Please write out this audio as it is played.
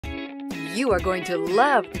You are going to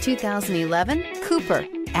love the 2011 Cooper.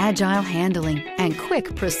 Agile handling and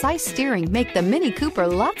quick, precise steering make the Mini Cooper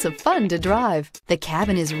lots of fun to drive. The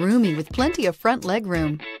cabin is roomy with plenty of front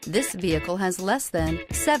legroom. This vehicle has less than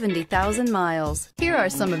 70,000 miles. Here are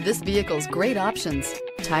some of this vehicle's great options: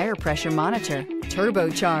 tire pressure monitor,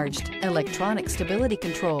 turbocharged, electronic stability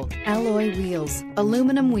control, alloy wheels,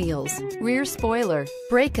 aluminum wheels, rear spoiler,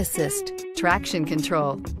 brake assist, traction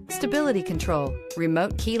control, stability control,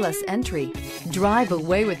 remote keyless entry. Drive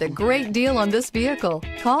away with a great deal on this vehicle.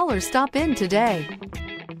 Call or stop in today.